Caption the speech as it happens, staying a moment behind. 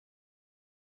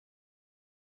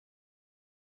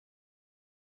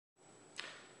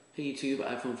Hey YouTube,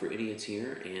 iPhone for Idiots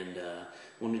here, and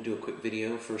wanted to do a quick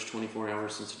video. First 24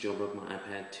 hours since I jailbroke my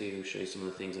iPad to show you some of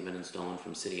the things I've been installing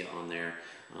from Cydia on there.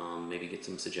 Maybe get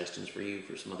some suggestions for you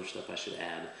for some other stuff I should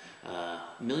add. A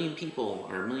million people,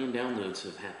 or a million downloads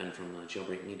have happened from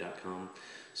jailbreaking.com,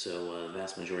 so the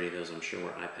vast majority of those I'm sure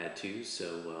were iPad 2s.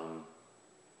 So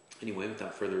anyway,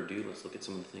 without further ado, let's look at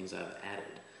some of the things I've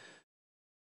added.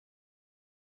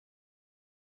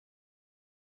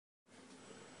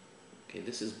 Okay,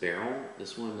 this is Barrel.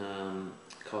 This one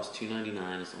costs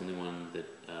 $2.99. It's the only one that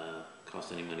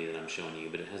costs any money that I'm showing you,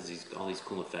 but it has all these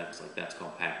cool effects. Like that's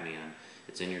called Pac-Man.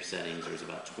 It's in your settings. There's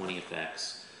about 20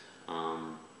 effects.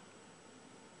 I'm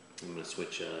going to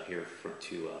switch here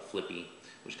to Flippy,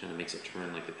 which kind of makes it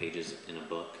turn like the pages in a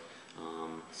book.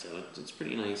 So it's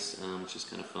pretty nice. It's just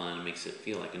kind of fun. It makes it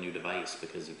feel like a new device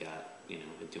because you've got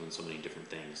it doing so many different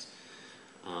things.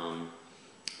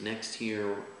 Next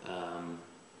here.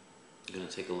 I'm going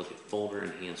to take a look at Folder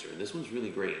Enhancer. This one's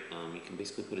really great. You can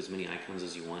basically put as many icons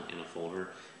as you want in a folder,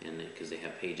 and because they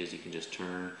have pages you can just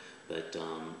turn, but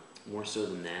more so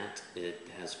than that, it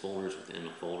has folders within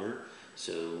a folder.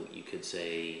 So you could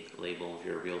say label, if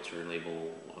you're a realtor,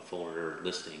 label a folder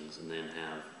listings, and then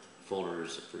have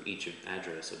folders for each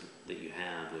address that you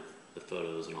have with the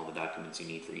photos and all the documents you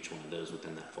need for each one of those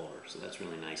within that folder. So that's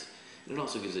really nice. And it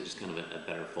also gives it just kind of a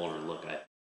better folder look.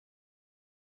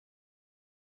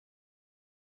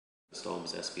 Installed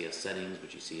was SBS settings,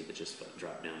 which you see that just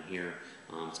drop down here.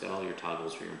 It's got all your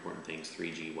toggles for your important things: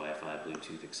 3G, Wi-Fi,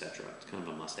 Bluetooth, etc. It's kind of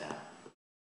a must-have.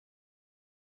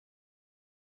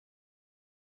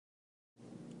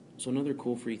 So another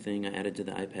cool free thing I added to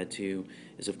the iPad 2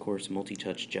 is, of course,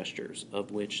 multi-touch gestures,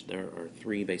 of which there are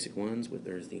 3 basic ones.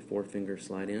 There's the 4-finger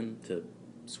slide in to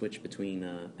switch between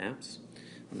apps,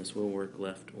 and this will work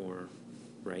left or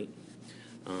right.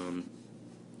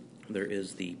 There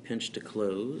is the pinch to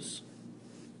close,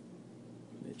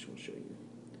 which we'll show you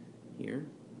here.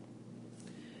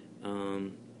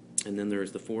 And then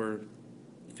there's the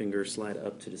 4-finger slide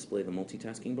up to display the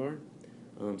multitasking bar.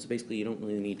 So basically you don't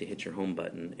really need to hit your home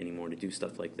button anymore to do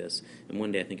stuff like this. And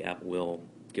one day I think Apple will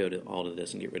go to all of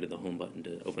this and get rid of the home button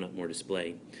to open up more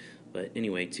display. But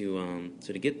anyway, so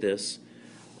to get this,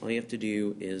 all you have to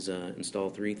do is install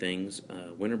 3 things.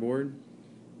 Winterboard.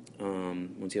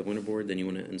 Once you have Winterboard, then you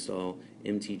want to install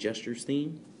MT Gestures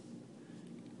theme.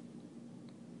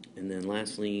 And then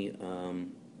lastly,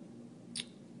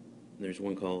 there's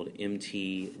one called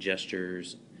MT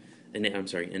Gestures,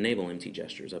 Enable MT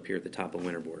Gestures up here at the top of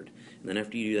Winterboard. And then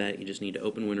after you do that, you just need to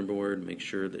open Winterboard, make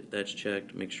sure that that's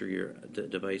checked, make sure your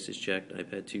device is checked,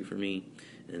 iPad 2 for me,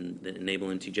 and then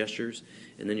enable MT Gestures.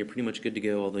 And then you're pretty much good to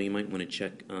go, although you might want to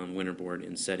check Winterboard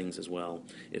in settings as well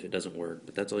if it doesn't work.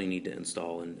 But that's all you need to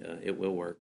install, and it will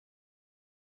work.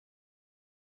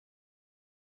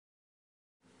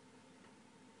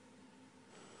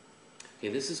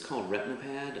 Okay, this is called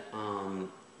RetinaPad.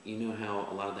 You know how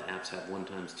a lot of the apps have 1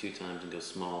 times, 2 times, and go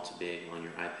small to big on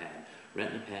your iPad.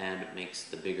 RetinaPad makes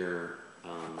the bigger,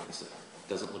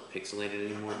 doesn't look pixelated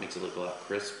anymore. It makes it look a lot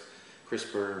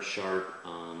crisper, sharp.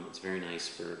 It's very nice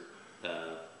for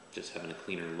just having a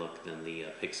cleaner look than the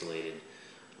pixelated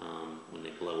when they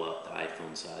blow up the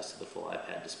iPhone size to the full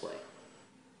iPad display.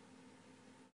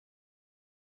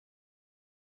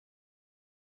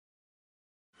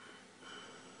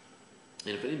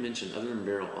 And if I didn't mention, other than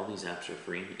Barrel, all these apps are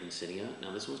free in Cydia.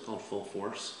 Now this one's called Full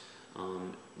Force. A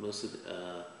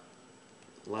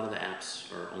lot of the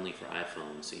apps are only for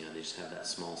iPhones, so they just have that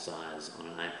small size on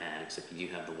an iPad, except you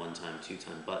do have the 1-time,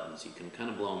 2-time buttons. You can kind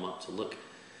of blow them up to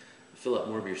fill up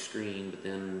more of your screen, but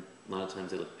then a lot of times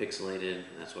they look pixelated,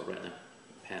 and that's what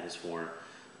RetinaPad is for.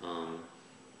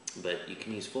 But you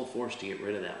can use Full Force to get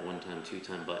rid of that 1-time,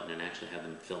 2-time button and actually have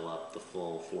them fill up the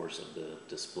full force of the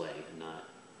display and not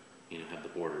have the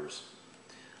borders.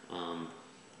 What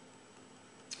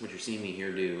you're seeing me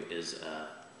here do is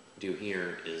you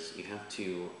have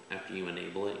to, after you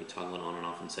enable it, you toggle it on and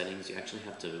off in settings, you actually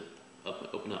have to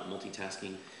open up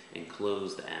multitasking and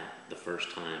close the app the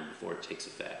first time before it takes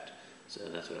effect. So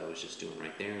that's what I was just doing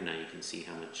right there, and now you can see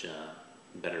how much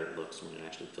better it looks when it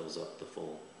actually fills up the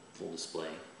full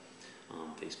display.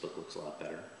 Facebook looks a lot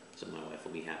better, so my wife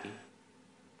will be happy.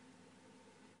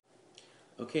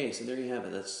 Okay, so there you have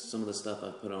it. That's some of the stuff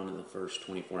I've put on in the first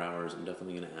 24 hours. I'm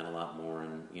definitely going to add a lot more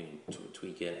and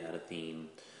tweak it, add a theme.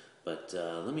 But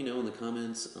let me know in the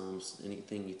comments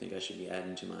anything you think I should be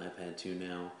adding to my iPad 2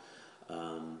 now.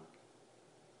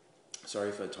 Sorry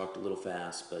if I talked a little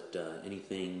fast, but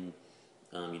anything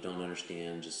you don't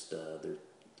understand, just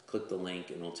click the link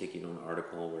and it'll take you to an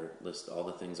article where it lists all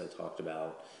the things I talked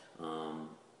about.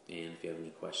 And if you have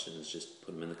any questions, just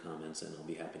put them in the comments and I'll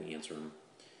be happy to answer them.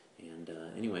 And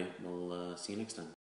anyway, we'll see you next time.